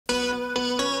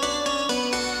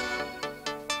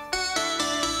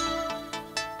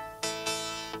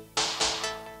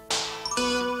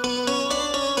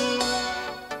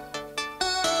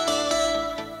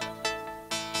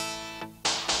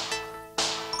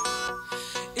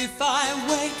If I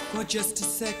wait for just a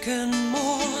second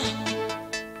more,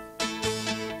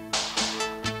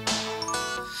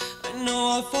 I know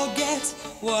I'll forget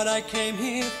what I came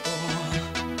here for.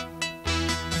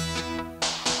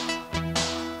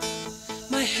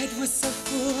 My head was so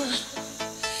full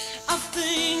of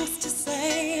things to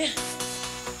say,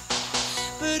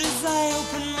 but as I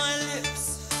open my lips,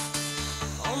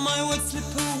 all my words slip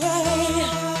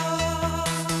away.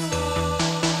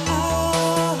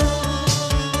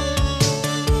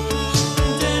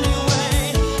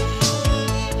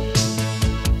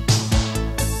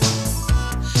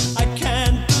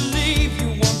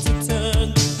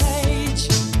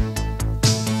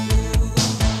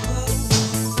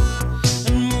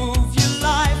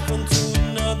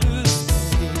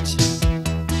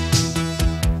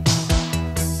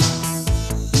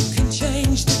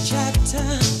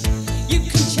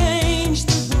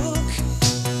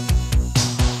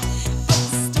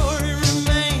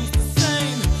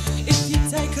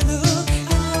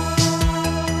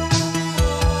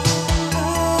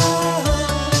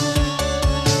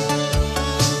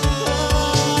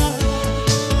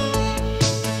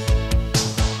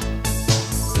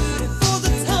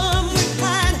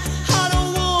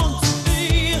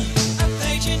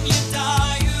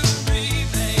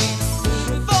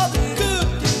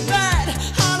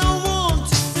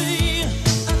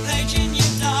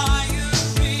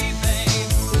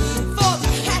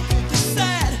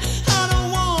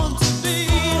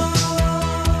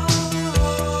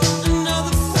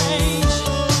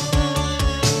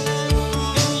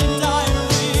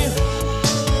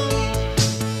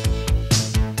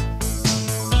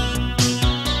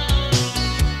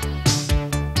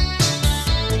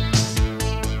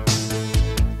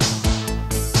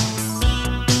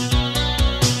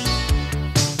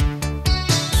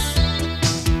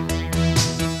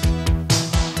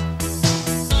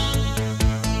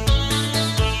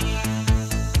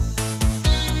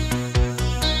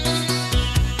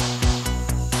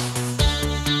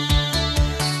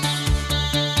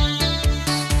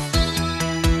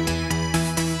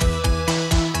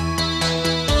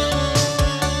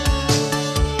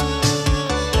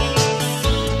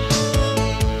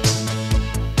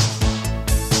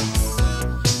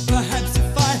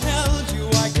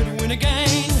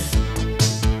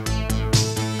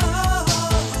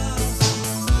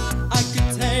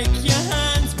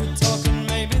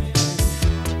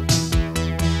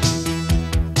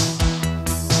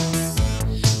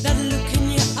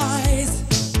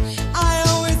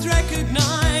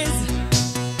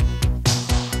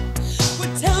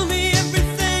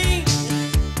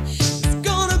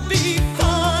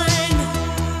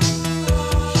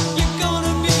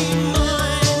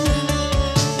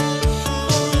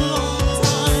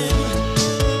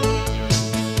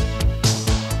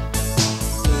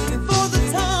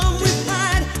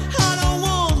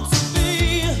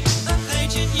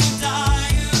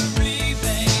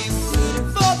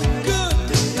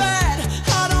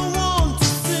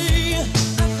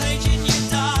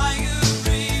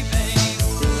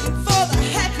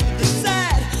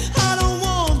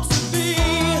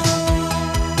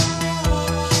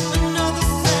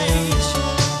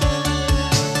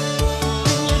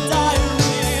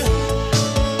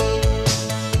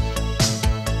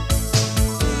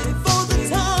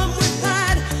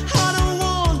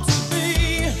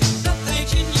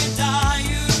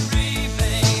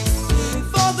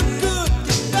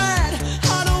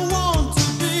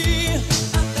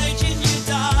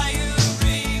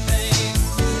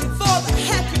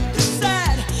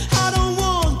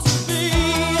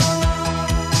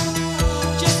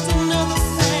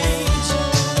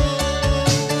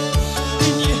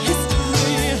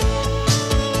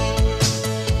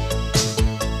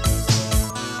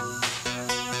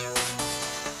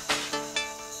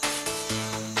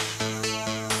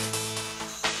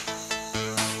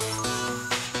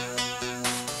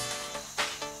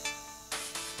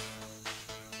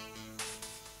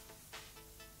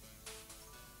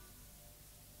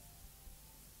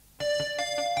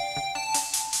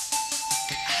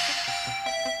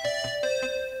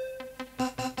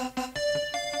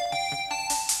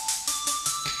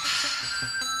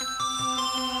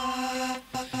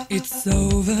 It's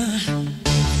over,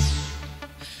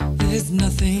 there's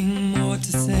nothing more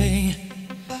to say.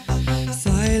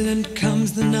 Silent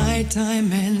comes the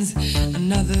nighttime, ends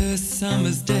another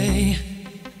summer's day.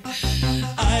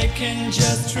 I can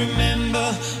just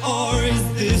remember, or is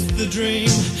this the dream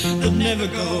that never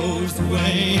goes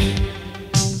away?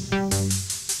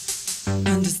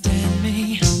 Understand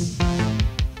me,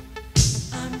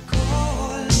 I'm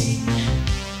calling.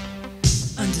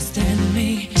 Understand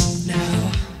me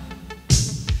now,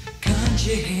 can't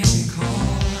you hear me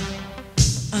call?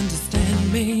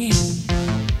 Understand me.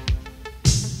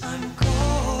 I'm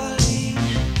calling.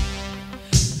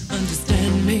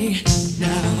 Understand me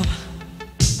now.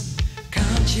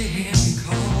 Can't you hear me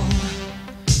call?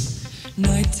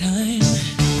 Nighttime.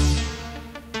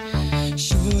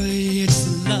 Surely it's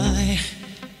a lie.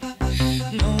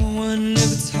 No one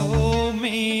ever told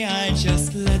me. I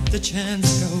just let the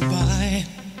chance go by.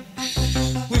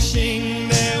 Wishing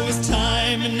there was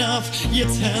time enough. You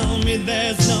tell me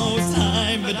there's no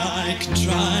time, but I can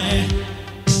try.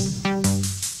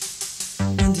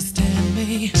 Understand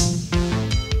me.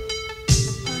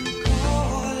 I'm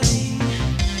calling.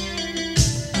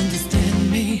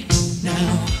 Understand me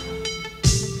now.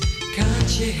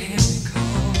 Can't you hear me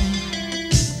call?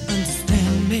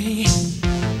 Understand me.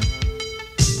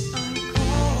 I'm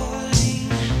calling.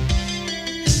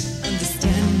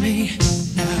 Understand me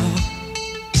now.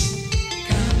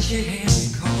 Can't you hear me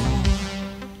call?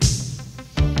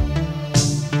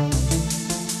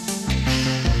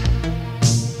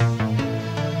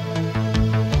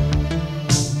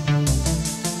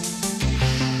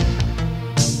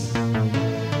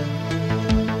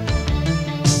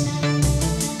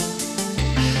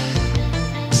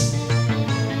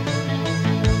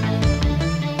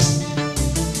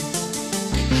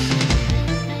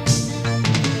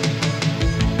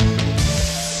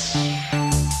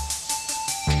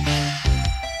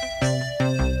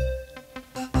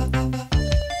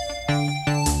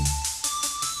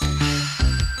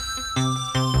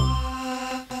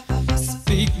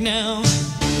 Speak now,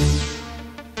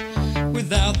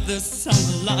 without the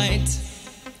summer light.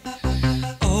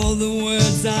 All the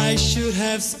words I should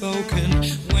have spoken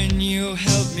when you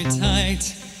held me tight.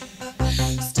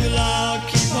 Still I'll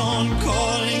keep on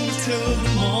calling till the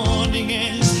morning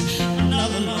ends.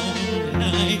 Another lonely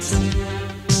night.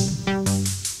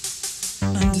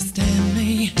 Understand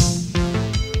me.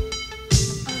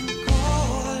 I'm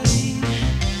calling.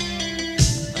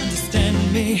 Understand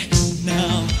me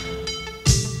now.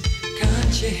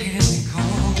 Can't you hear me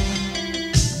call?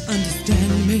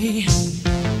 Understand me.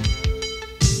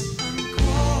 I'm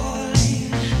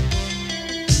calling.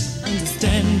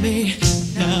 Understand me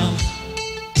now.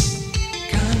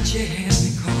 Can't you hear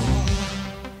me call?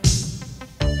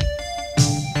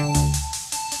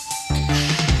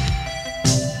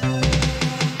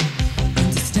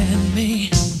 Understand me.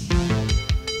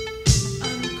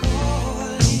 I'm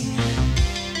calling.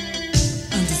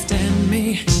 Understand me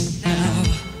now.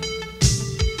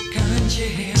 Can't you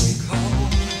hear me call?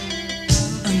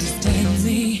 Understand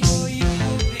me. Are you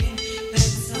hoping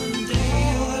that someday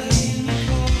you'll hear me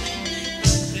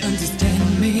calling? Understand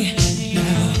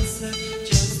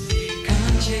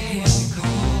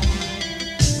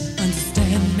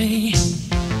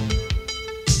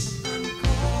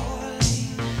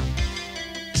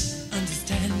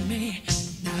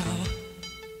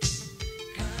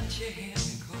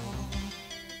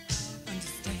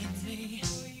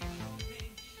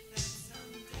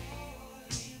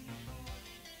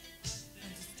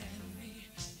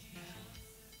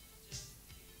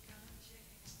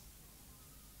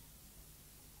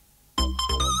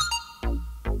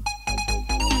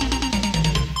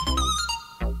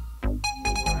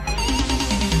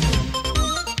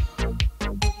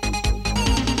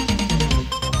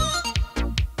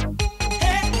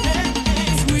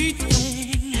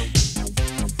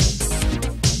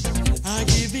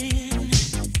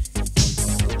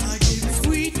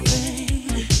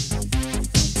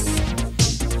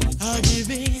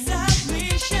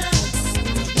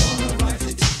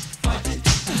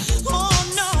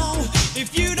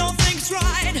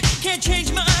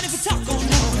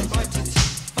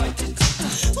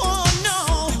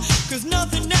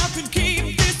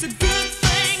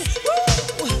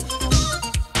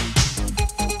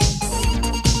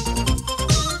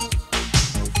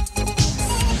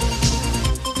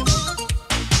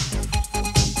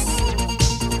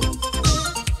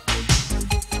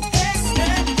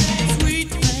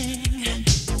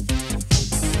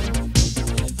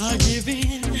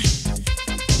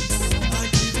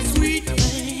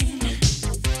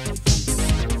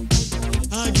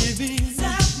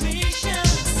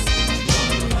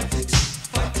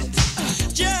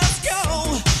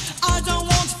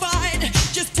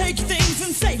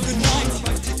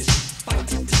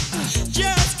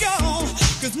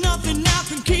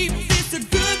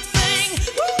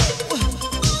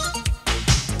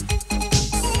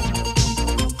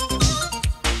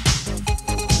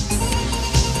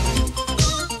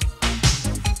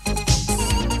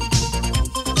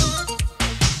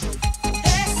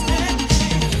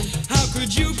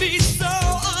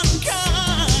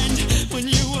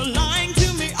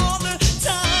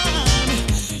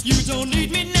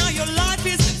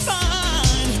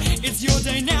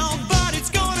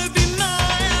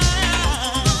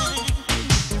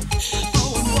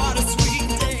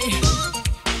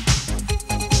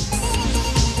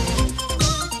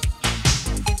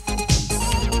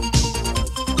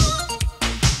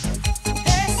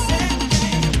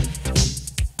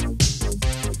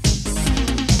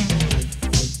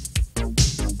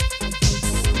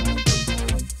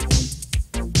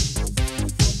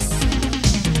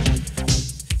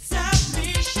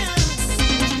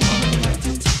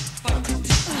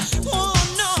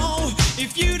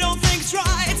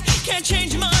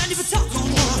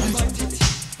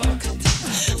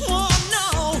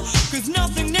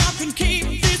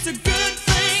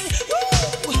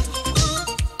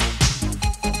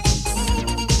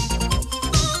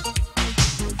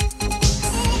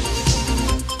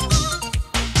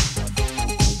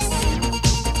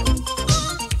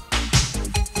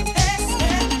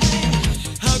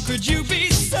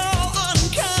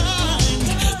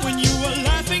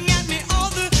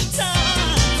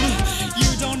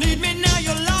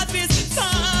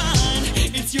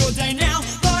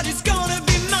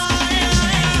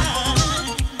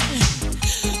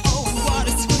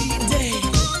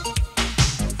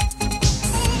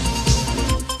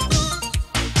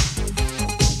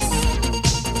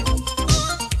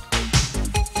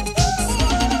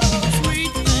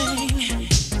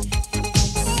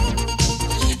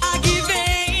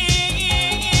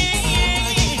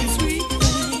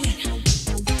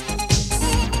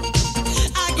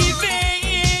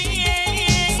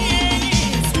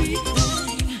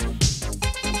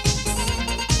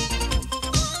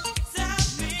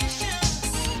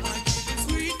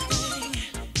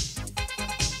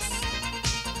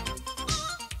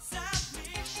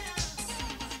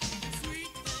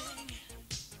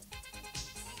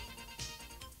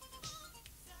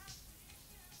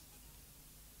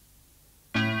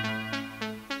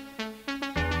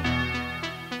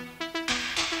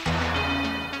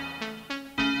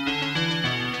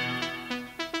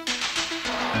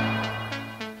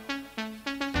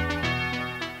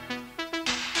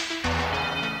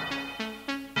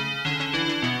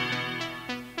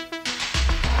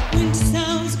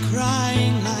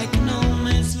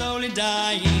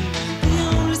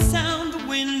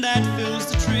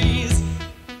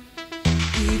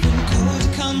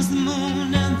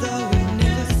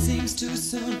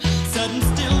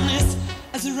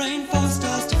rainfall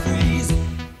starts to freeze.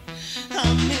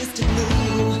 I'm Mr.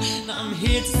 Blue, and I'm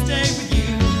here to stay with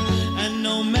you. And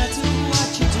no matter what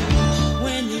you do,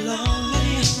 when you're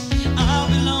lonely, I'll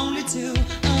be lonely too.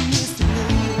 I'm Mr.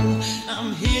 Blue,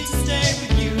 I'm here to stay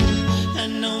with you.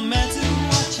 And no matter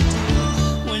what you do,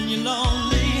 when you're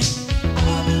lonely,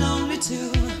 I'll be lonely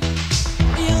too.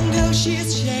 A young girl, she is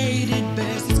shaded,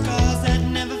 bears the scars that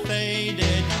never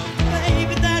faded. The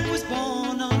baby that was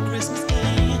born on Christmas Day.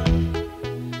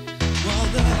 While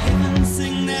the heavens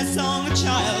sing their song, a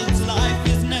child's life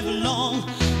is never long,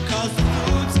 'cause the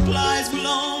food supplies will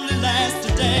only last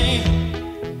a day.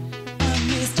 I'm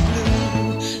Mr. Blue,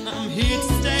 I'm here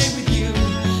to stay with you.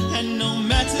 And no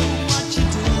matter what you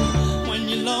do, when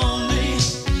you're lonely,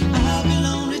 I'll be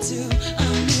lonely too.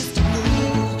 I'm Mr.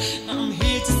 Blue, I'm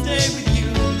here to stay with you.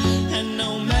 And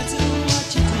no matter what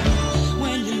you do,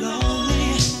 when you're lonely,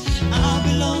 I'll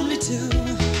be lonely too.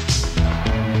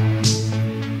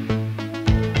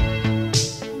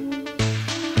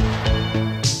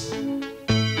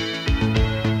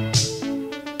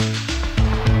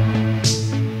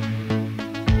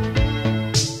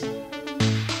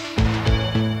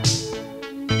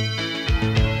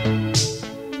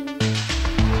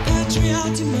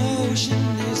 Patriotic emotion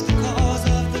is the cause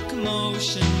of the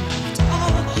commotion. After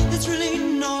all, there's really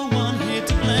no one here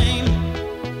to blame.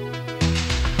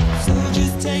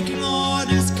 Soldiers taking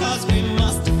orders, 'cause we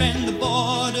must defend the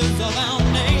borders of our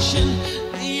nation.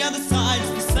 The other side's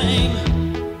the same.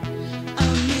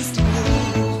 I'm Mr.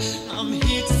 Blue, I'm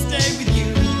here to stay with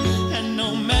you. And no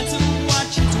matter what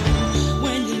you do,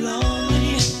 when you're lonely,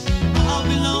 I'll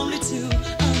be lonely too.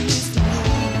 I'm Mr.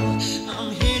 Blue, I'm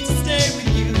here to stay with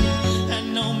you. And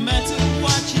no matter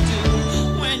what you do,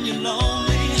 when you're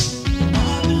lonely,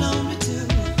 I'll be lonely too.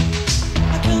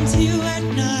 I come to you at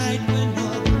night when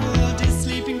all the world is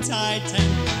sleeping tight,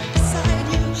 and right beside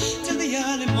you till the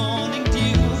early morning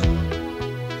dew.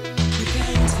 You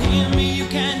can't hear me, you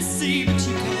can't see, but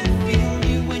you can feel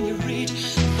me when you read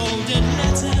the folded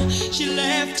letter she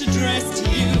left addressed to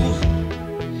you.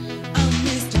 I'm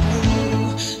Mr. Blue,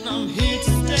 I'm here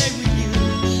to stay with you.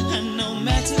 And no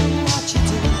matter what you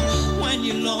do, when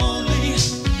you're lonely,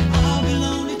 I'll be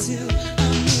lonely too.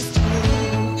 I'm Mr.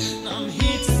 Blue, I'm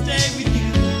here to stay with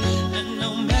you. And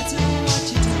no matter what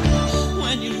you do,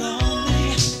 when you're lonely,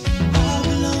 I'll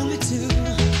be lonely too.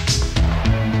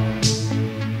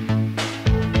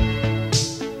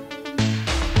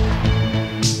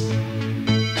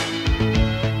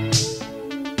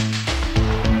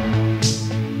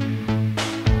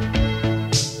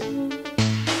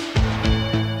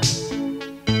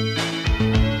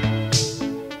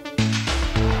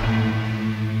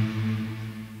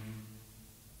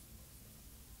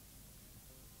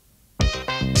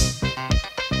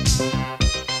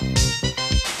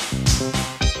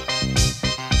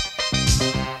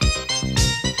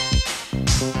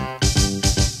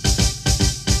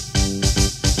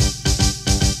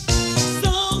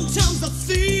 Sometimes I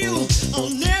feel I'll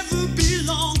never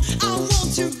belong. I want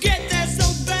to get there so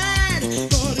bad,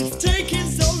 but it's taking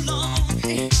so long.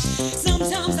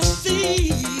 Sometimes I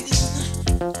feel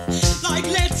like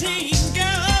letting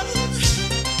go,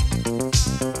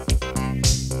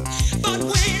 but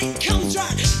when it comes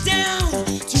right down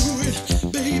to it,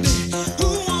 baby, who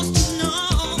wants to know?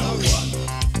 No one.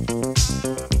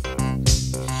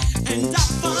 And I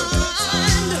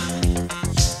find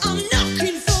I'm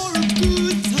knocking for a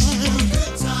good time.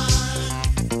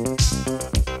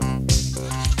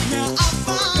 Now I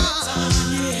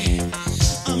find, yeah,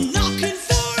 I'm knocking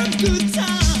for a good time.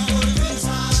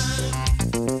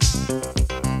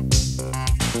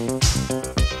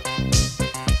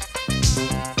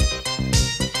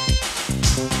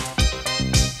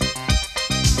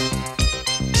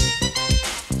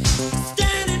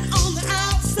 Standing on the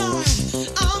outside,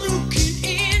 I'm looking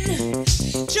in,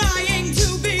 trying to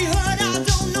be heard. I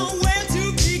don't know where to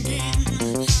begin.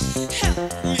 Help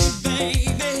me,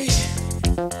 baby.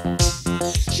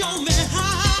 Show me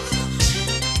how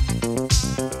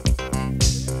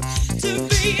to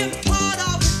be a part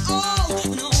of it all.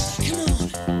 No, come on,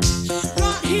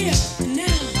 right here and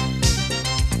now.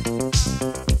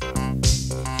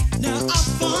 Now I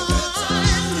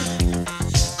find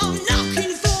I'm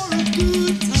knocking for a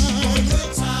good time.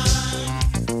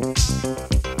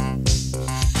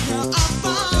 Now I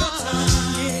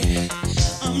find, yeah,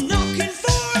 I'm knocking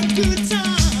for a good time.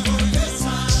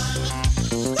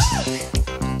 Woo!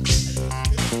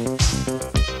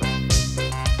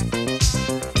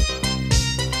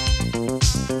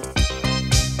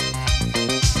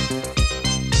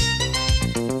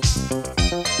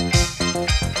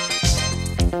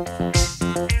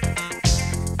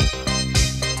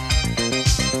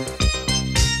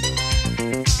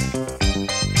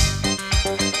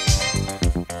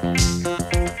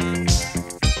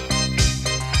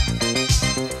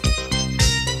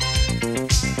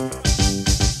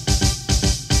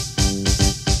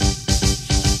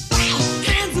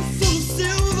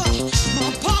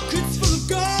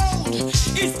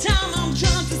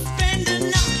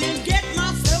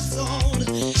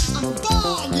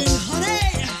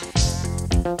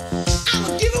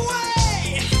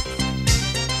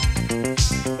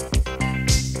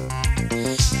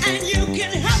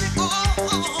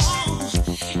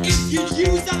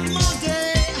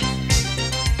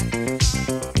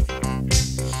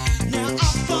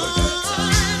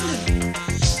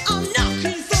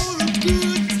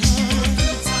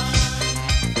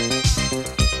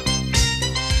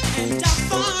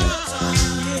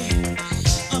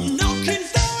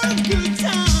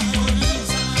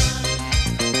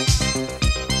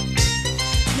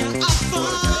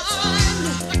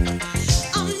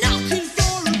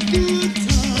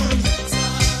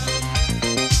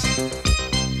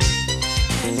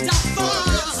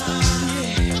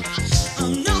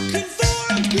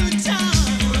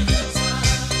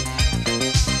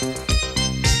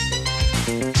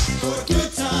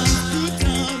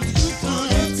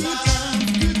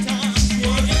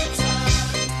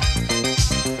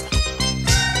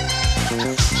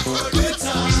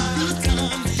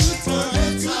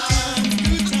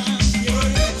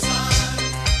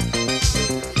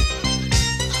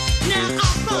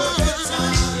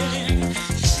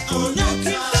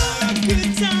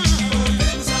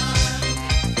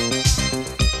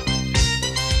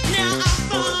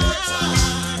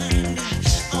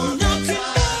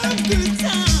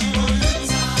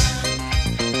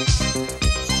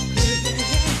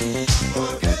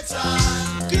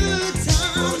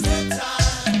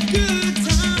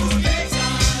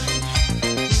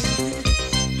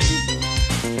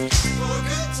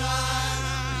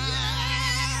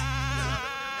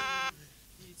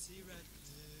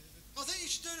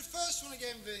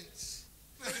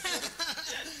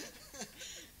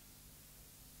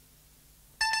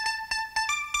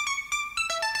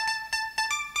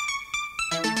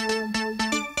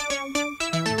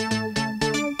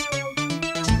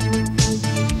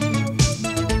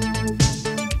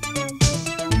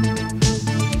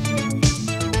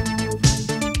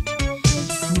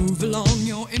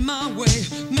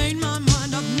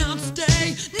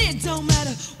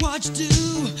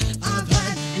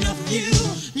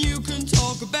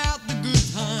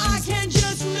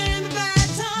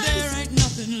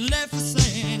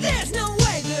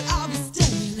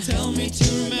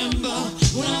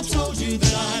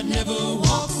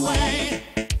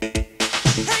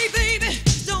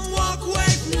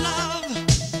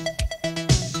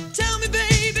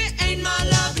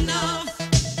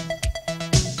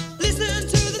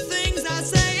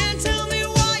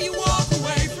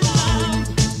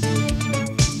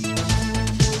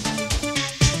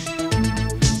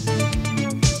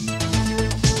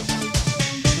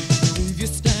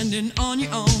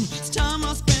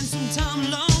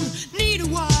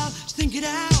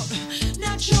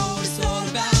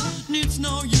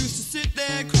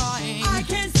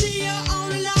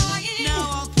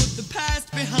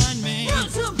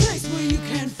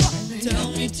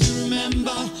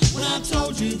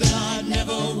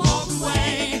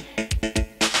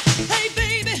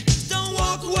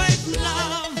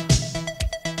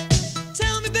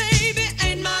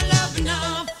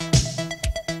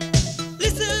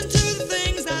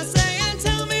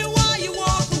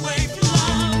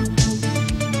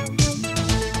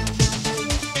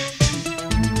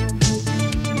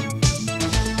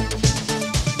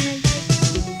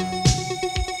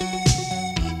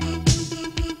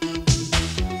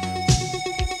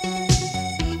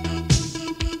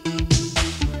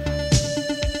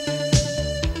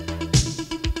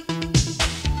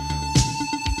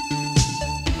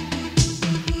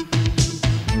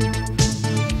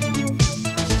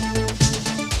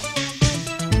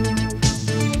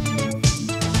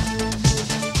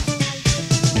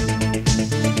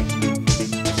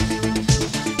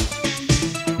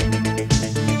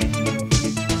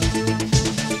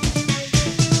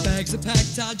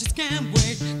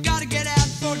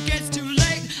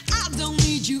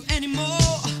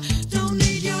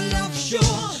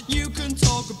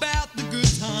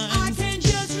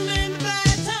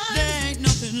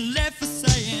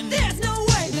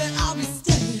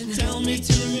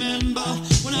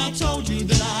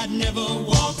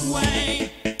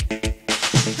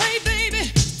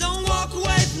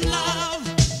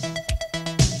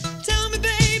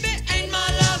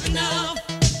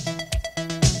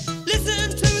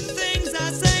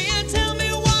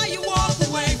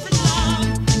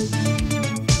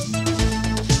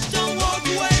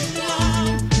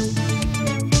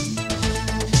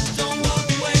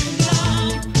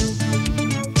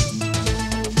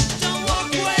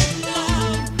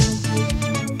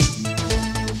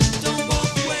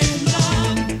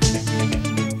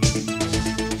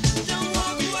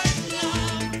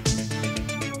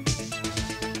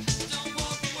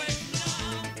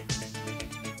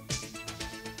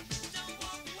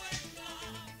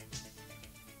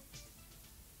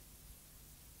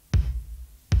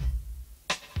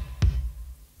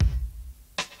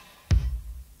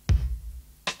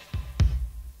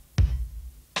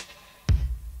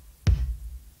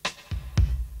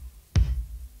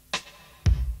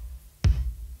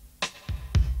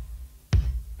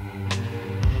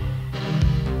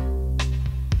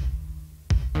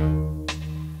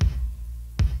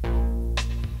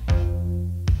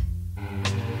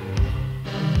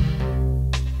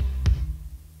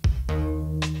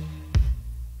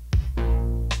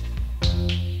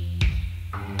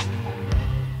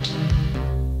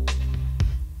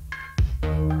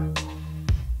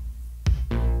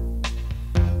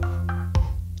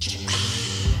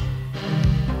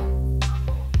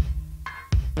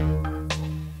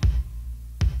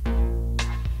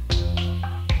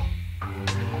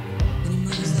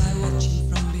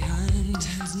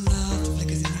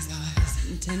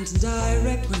 Intent and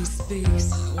direct when he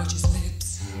speaks. I watch his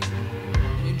lips.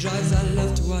 When he drives, I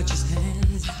love to watch his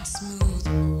hands. Smooth,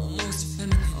 almost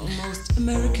feminine, almost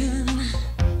American.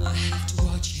 I have to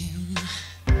watch him.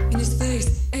 In his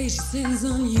face, age descends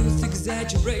on youth,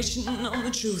 exaggeration on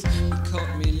the truth. He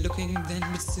caught me looking then,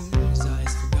 but soon his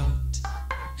eyes forgot.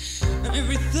 And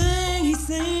everything he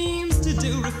seems to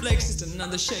do reflects just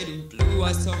another shade of blue.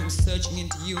 I saw him searching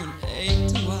into you and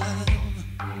ate a while.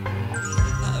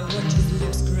 I watch his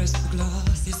lips caress the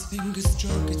glass, his fingers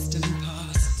stroke its dim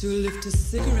past. To lift a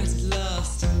cigarette at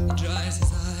last, he dries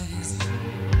his eyes.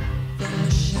 From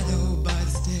the shadow by the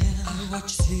stair, I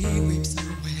watch as he weeps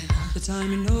unaware, the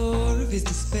time in awe of his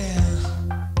despair.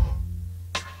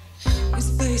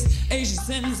 His face, age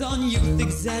descends on youth,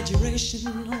 exaggeration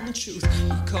on the truth.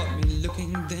 He caught me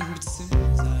looking then, but soon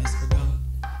his eyes forgot.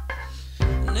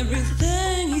 And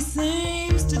everything he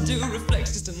seems to do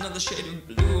reflects just another shade of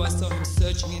blue. I saw him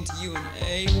searching into you and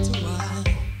ate a while.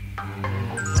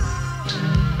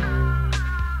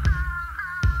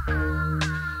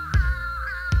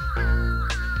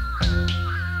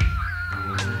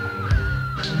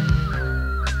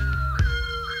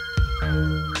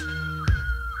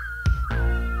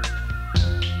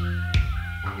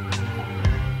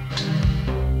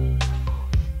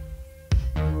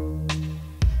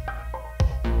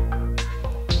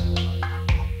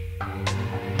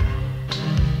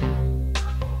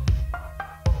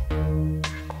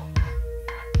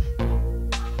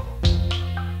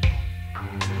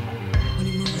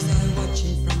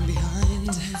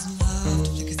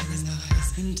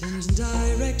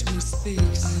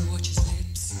 Speaks. I watch his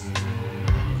lips.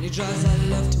 When he drives, I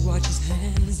love to watch his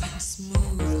hands.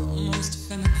 Smooth, almost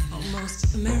feminine,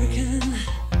 almost American.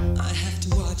 I have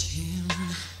to watch him.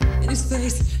 In his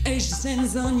face, age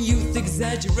descends on youth,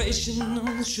 exaggeration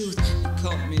on the truth. He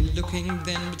caught me looking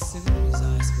then, but soon his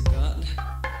eyes forgot.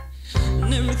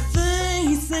 And everything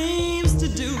he seems to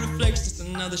do reflects just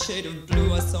another shade of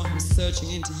blue. I saw him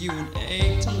searching into you and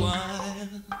ate a while.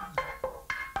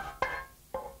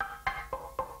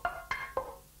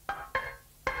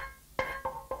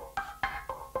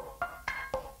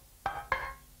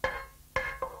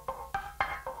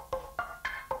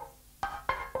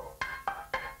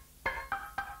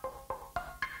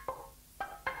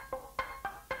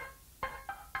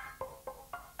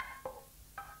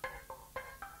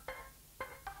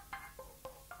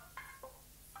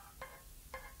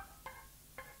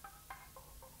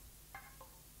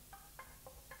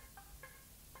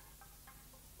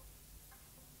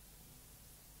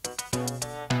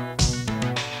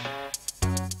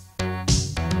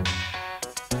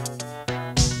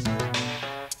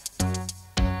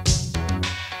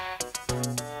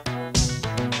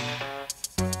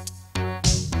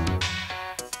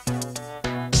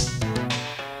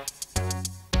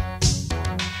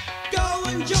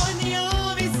 Join the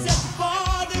army, set the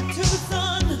father to the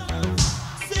son.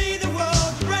 See the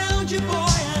world around you,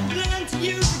 boy, and learn to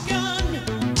use a gun.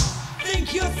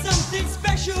 Think you're something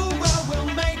special, well,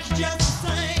 we'll make you just the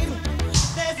same.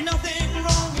 There's nothing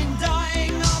wrong in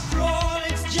dying, after all,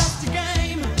 it's just a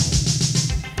game.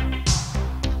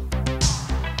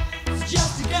 It's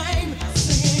just a game,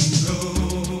 singing.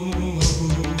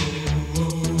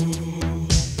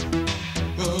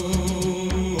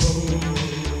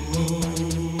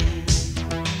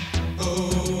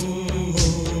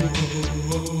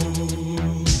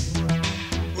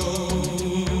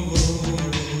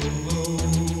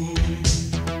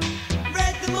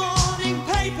 Read the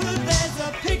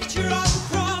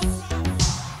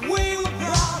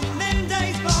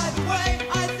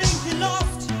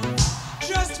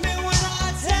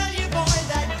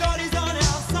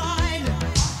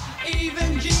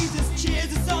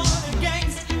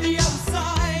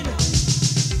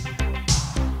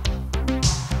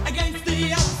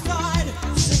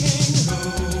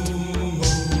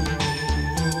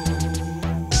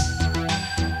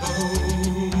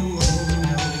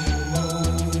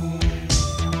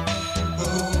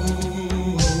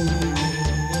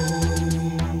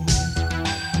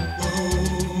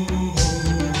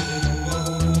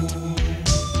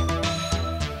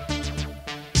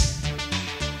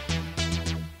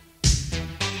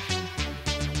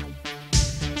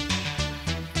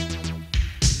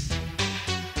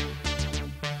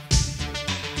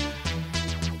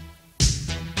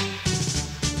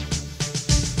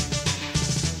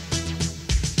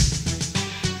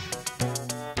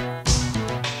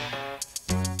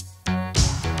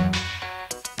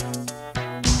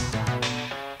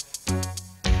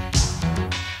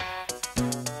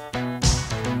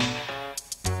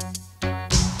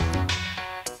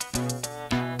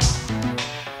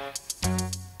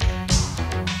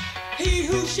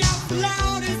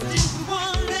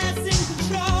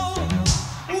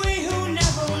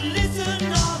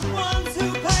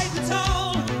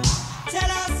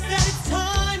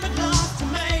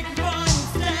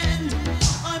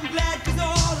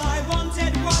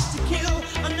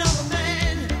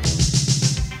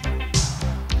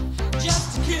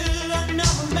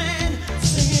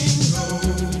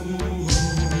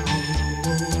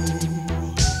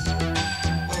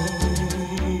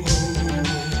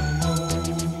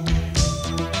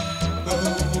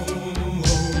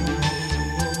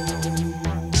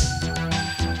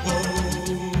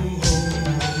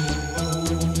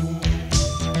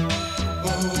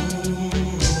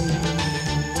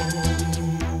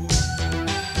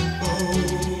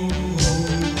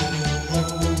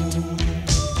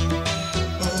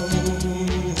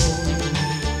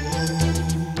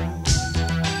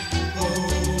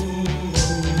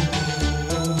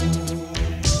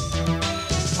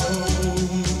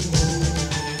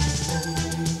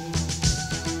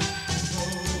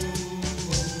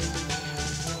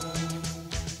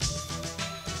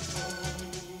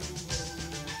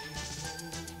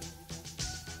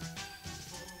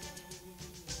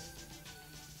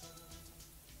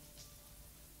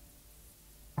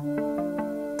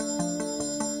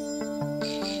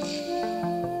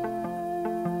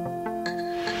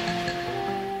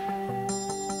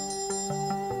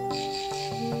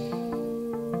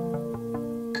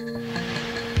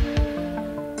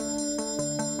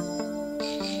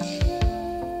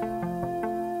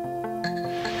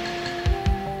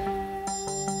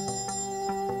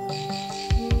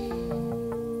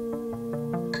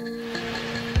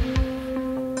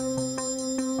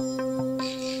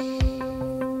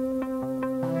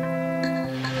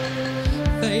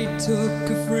took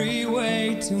a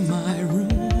freeway to my room.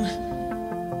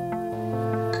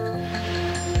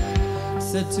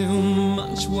 Said too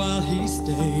much while he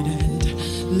stayed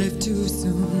and left too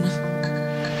soon.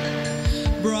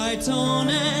 Bright on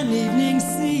an evening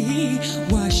sea,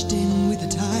 washed in with the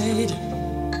tide.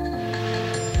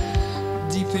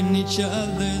 Deep in each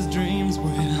other's dreams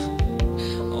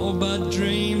where all but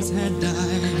dreams had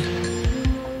died.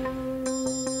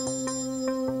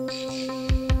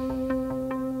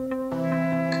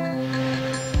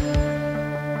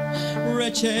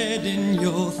 Wretched in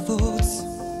your thoughts,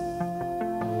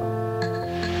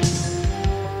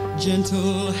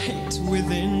 gentle hate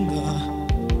within the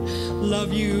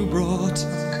love you brought.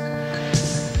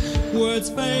 Words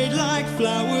fade like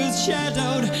flowers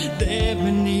shadowed there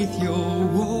beneath your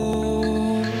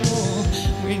wall.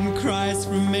 Wind cries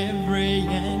from every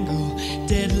angle,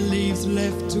 dead leaves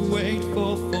left to wait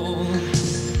for fall.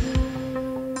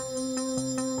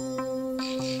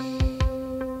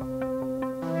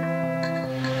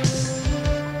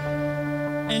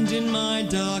 And in my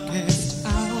darkest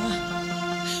hour,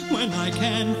 when I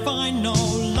can find no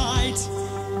light,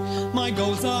 my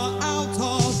goals are out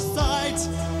of sight,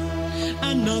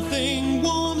 and nothing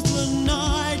warms the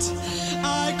night.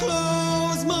 I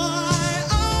close my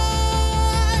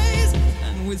eyes,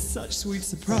 and with such sweet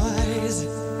surprise,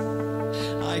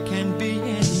 I can be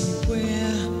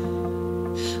anywhere,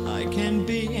 I can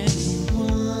be anyone.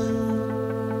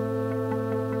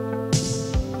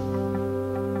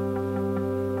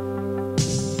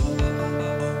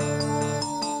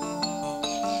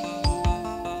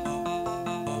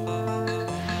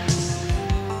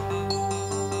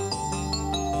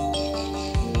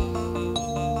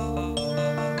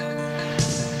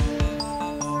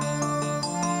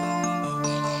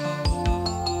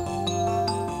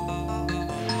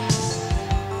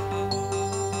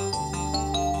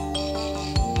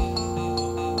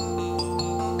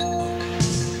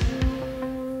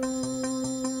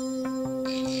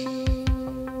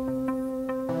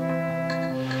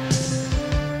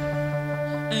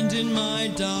 And in my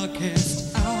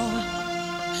darkest hour,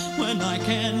 when I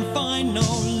can find no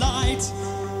light,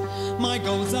 my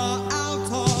goals are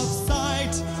out of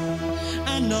sight,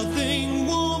 and nothing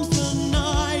warms the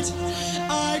night.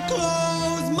 I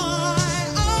close my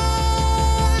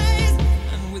eyes,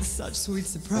 and with such sweet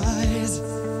surprise,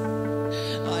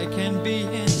 I can be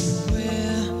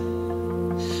anywhere,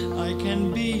 I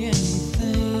can be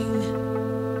anything,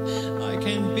 I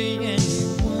can be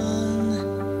anyone,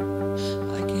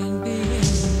 I can be anyone.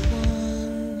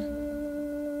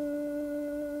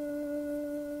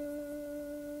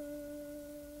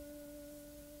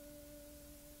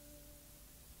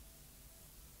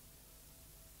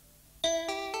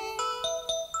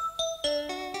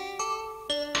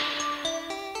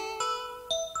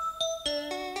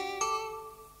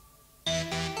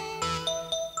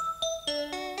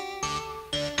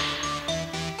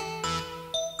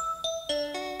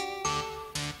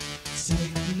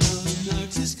 Take no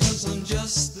notice, 'cause I'm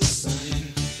just the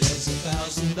same. There's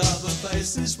 1,000 other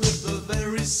faces with the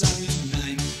very same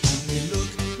name, and we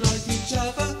look like each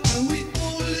other, and we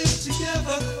all live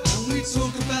together, and we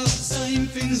talk about the same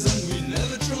things, and we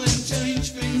never try and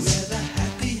change things. We're the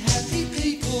happy, happy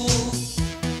people.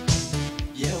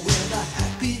 Yeah, we're the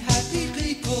happy, happy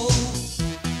people.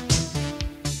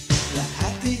 The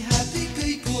happy, happy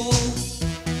people.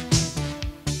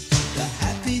 The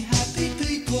happy, happy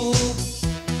people.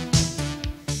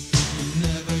 We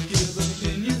never give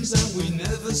opinions and we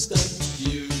never state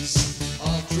views.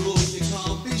 After all, you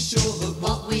can't be sure that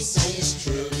what we say is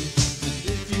true. And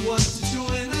if you want to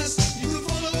join us, you can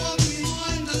follow on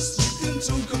behind us. You can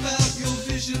talk about your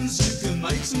visions, you can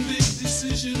make some big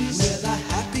decisions. We're the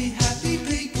happy, happy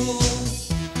people.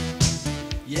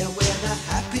 Yeah, we're the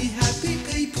happy, happy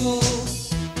people.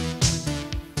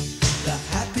 The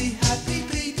happy, happy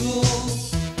people.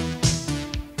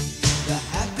 The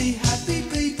happy, happy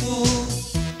people.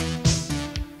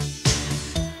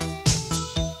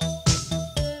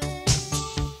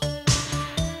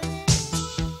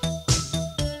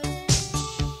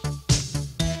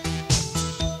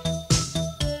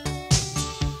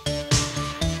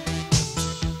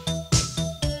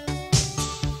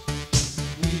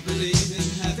 We believe in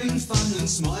having fun and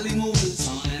smiling all the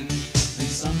time. And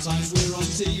sometimes we're on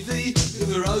TV if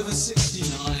we're over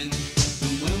 69.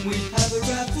 And when we have a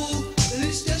raffle, then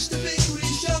it's just a big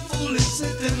reshuffle. It's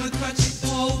a democratic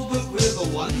poll, but we're the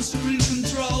ones who are in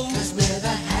control. 'Cause we're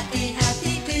the happy,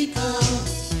 happy people.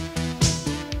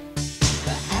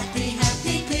 The happy,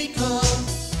 happy people.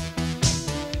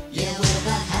 Yeah, we're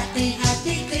the happy,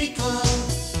 happy people.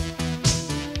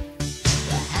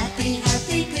 The happy,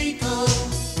 happy people.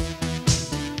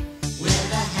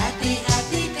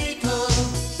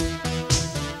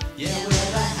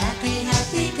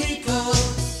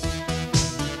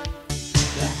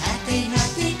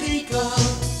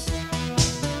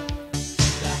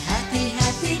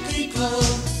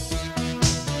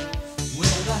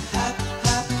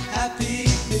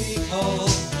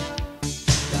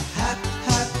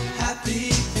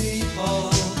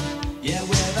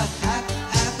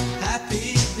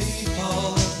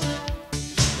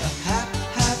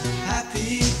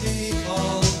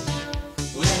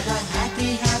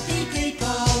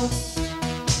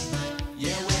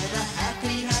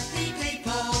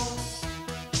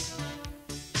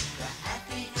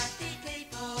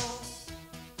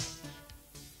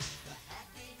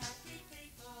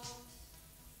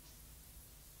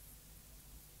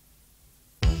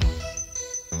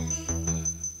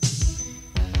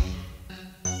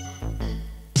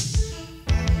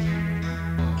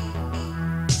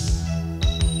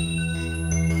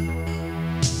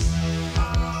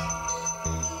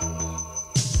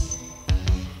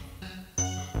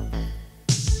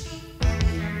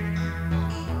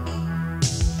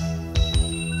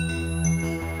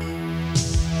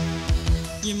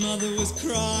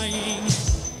 crying.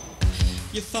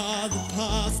 Your father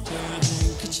passed her an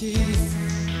handkerchief.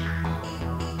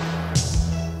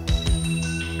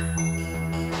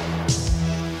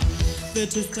 Their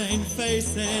disdained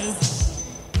faces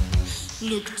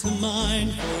look to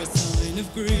mine for a sign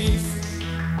of grief.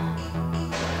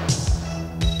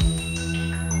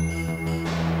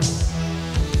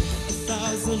 A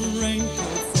thousand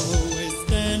raincoats always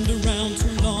stand around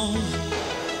too long,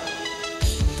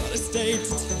 but I stayed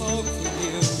to talk with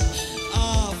you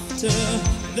after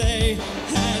they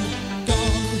had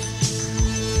gone.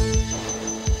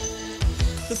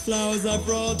 The flowers I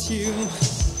brought you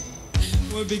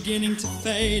were beginning to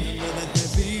fade under the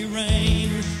heavy rain.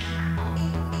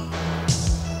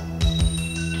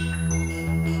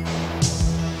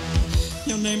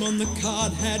 Your name on the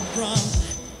card had run,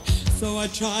 so I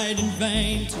tried in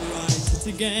vain to write it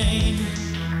again.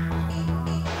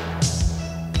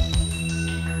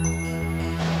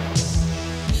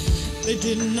 They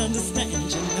didn't understand,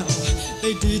 you know,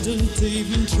 they didn't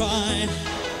even try.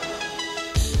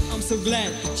 I'm so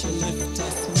glad that you left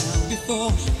us now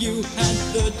before you had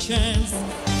the chance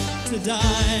to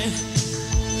die.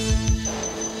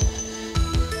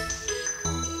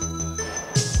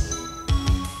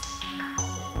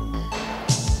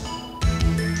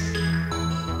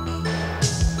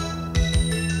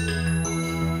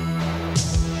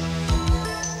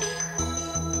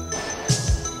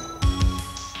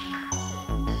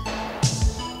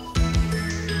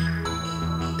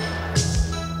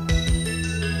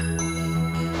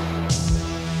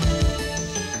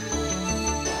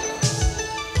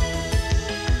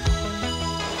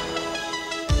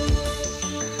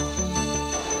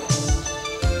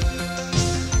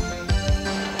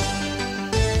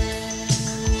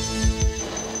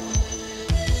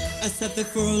 I sat there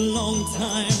for a long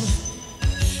time,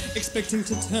 expecting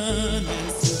to turn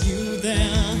and see you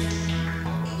there.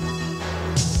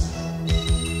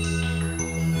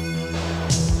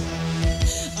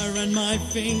 I ran my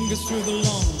fingers through the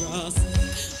long grass,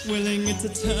 willing it to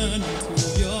turn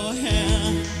into your hair.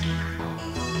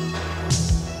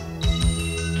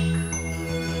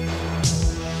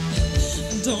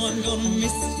 And oh, I'm gonna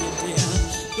miss you, dear,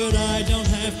 but I don't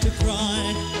have to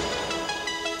cry.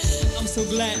 I'm so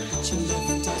glad that you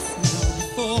left us now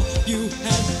before you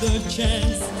had the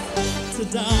chance to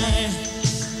die.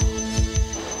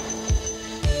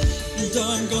 And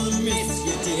oh, I'm gonna miss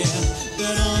you, dear,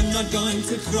 but I'm not going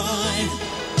to cry.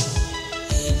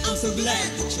 I'm so glad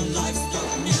that your life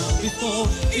stopped now before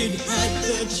it had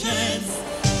the chance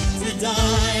to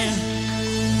die.